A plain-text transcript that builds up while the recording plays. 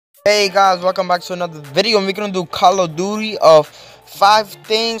Hey guys, welcome back to another video, and we're gonna do Call of Duty of 5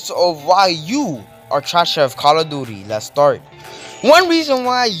 things of why you are trash at Call of Duty. Let's start. One reason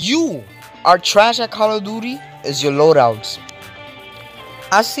why you are trash at Call of Duty is your loadouts.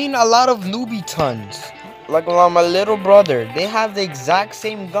 I've seen a lot of newbie tons, like my little brother. They have the exact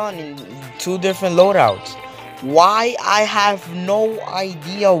same gun in 2 different loadouts. Why? I have no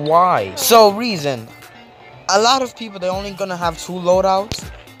idea why. So reason, a lot of people, they're only gonna have 2 loadouts.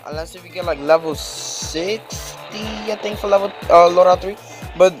 Unless if you get like level 60, I think, for level loadout 3.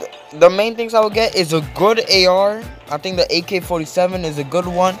 But the main things I would get is a good AR. I think the AK-47 is a good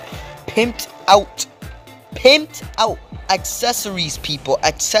one. Pimped out. Pimped out. Accessories, people.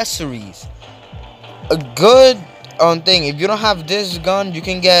 Accessories. A good thing. If you don't have this gun, you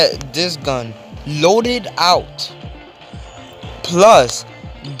can get this gun. Loaded out. Plus,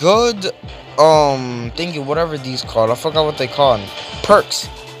 good thinking, whatever these called. I forgot what they call. Perks.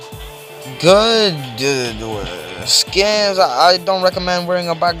 Good skins. I don't recommend wearing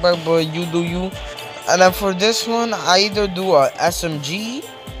a backpack, but you do you. And then for this one, I either do a SMG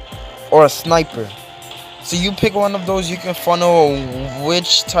or a sniper. So you pick one of those. You can funnel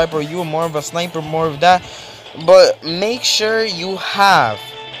which type are you, more of a sniper, more of that. But make sure you have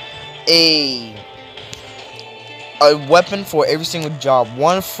a weapon for every single job.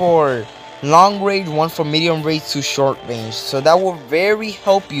 One for long range, one for medium range to short range. So that will very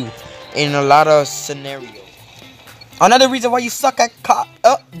help you in a lot of scenarios. Another reason why you suck at Call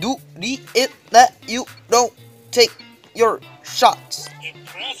of Duty is that you don't take your shots.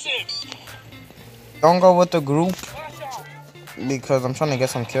 Impressive. Don't go with the group because I'm trying to get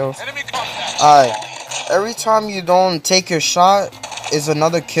some kills. Alright, every time you don't take your shot is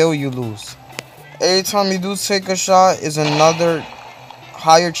another kill you lose. Every time you do take a shot is another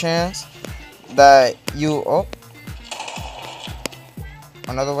higher chance that you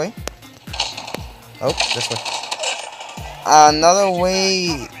another way. Oh, this way. Another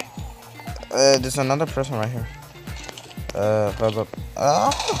way. There's another person right here. Hold up.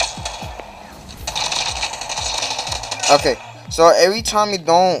 Okay, so every time you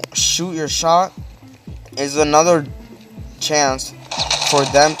don't shoot your shot is another chance for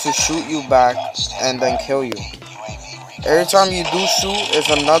them to shoot you back and then kill you. Every time you do shoot is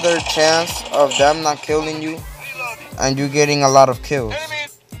another chance of them not killing you and you getting a lot of kills.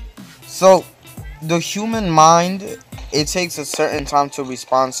 So the human mind, it takes a certain time to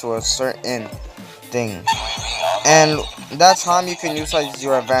respond to a certain thing, and that time you can use as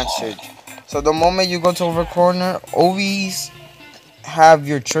your advantage. So the moment you go to over corner, always have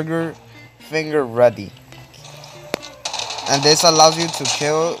your trigger finger ready, and this allows you to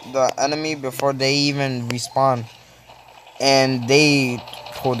kill the enemy before they even respawn and they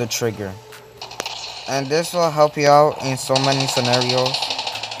pull the trigger, and this will help you out in so many scenarios.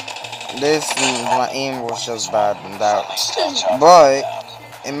 My aim was just bad in that, but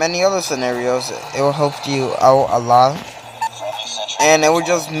in many other scenarios it will help you out a lot, and it will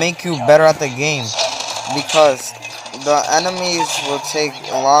just make you better at the game because the enemies will take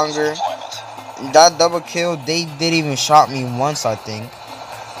longer. That double kill, they didn't even shot me once, I think,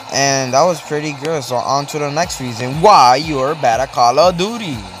 and that was pretty good. So on to the next reason why you're bad at Call of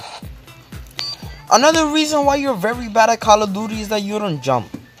Duty. Another reason why you're very bad at Call of Duty is that you don't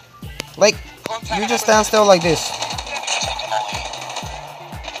jump. Like, you just stand still like this.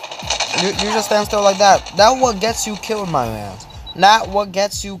 You just stand still like that. That's what gets you killed, my man. Not what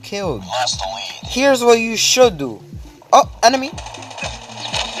gets you killed. Here's what you should do. Oh, enemy.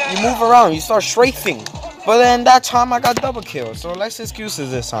 You move around. You start strafing. But then that time I got double kill. So less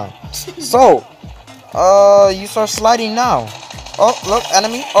excuses this time. So, you start sliding now. Oh, look,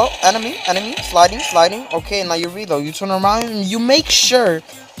 enemy. Oh, enemy. Sliding. Okay, now you reload. You turn around and you make sure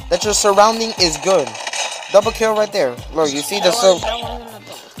that your surrounding is good. Double kill right there. Look, you see the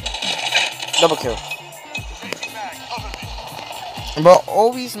double kill. But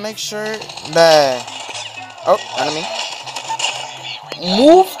always make sure that enemy.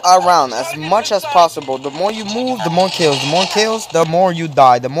 Move around as much as possible. The more you move, the more kills. The more kills, the more you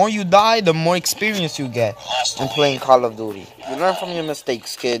die. The more you die, the more experience you get in playing Call of Duty. You learn from your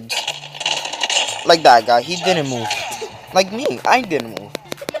mistakes, kids. Like that guy, he didn't move. Like me, I didn't move.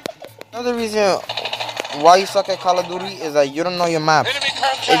 Another reason why you suck at Call of Duty is that you don't know your maps.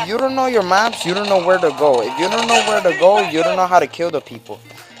 If you don't know your maps, you don't know where to go. If you don't know where to go, you don't know how to kill the people.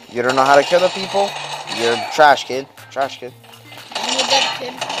 You don't know how to kill the people, you're trash, kid. Trash, kid. I'm a dead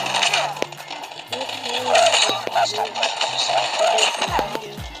kid.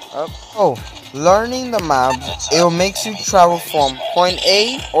 Oh, learning the map, it makes you travel from point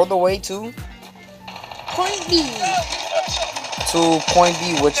A all the way to Point B. to point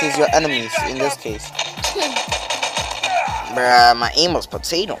B, which is your enemies in this case. Bruh, my aim was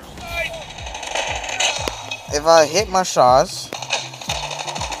potato. If I hit my shots,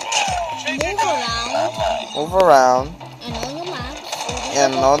 move around,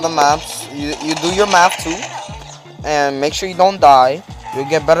 and know the maps. You do your math too, and make sure you don't die. You'll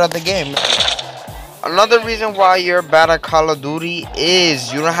get better at the game. Another reason why you're bad at Call of Duty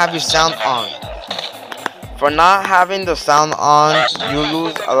is you don't have your sound on. For not having the sound on, you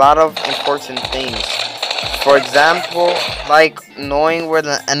lose a lot of important things. For example, like knowing where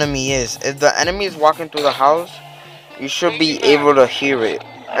the enemy is. If the enemy is walking through the house, you should be able to hear it.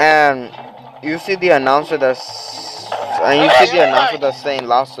 And you see the announcer that's saying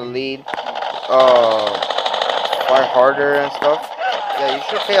lost the lead, fight harder and stuff. Yeah, you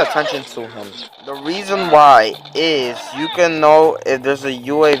should pay attention to him. The reason why is you can know if there's a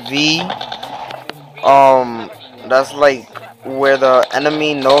UAV, that's like where the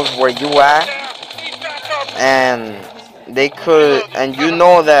enemy knows where you at, and you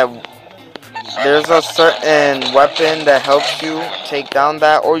know that there's a certain weapon that helps you take down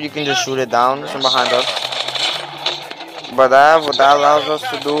that, or you can just shoot it down from behind us. But what that allows us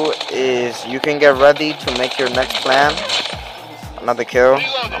to do is you can get ready to make your next plan. Another kill.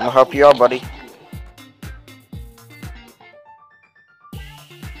 I'm gonna help you out, buddy.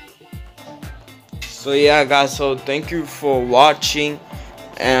 So yeah, guys, so thank you for watching,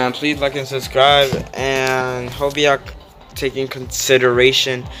 and please like and subscribe, and hope you are taking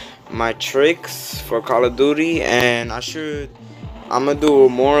consideration my tricks for Call of Duty, and I'm gonna do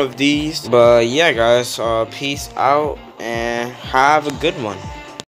more of these. But yeah, guys, peace out and have a good one.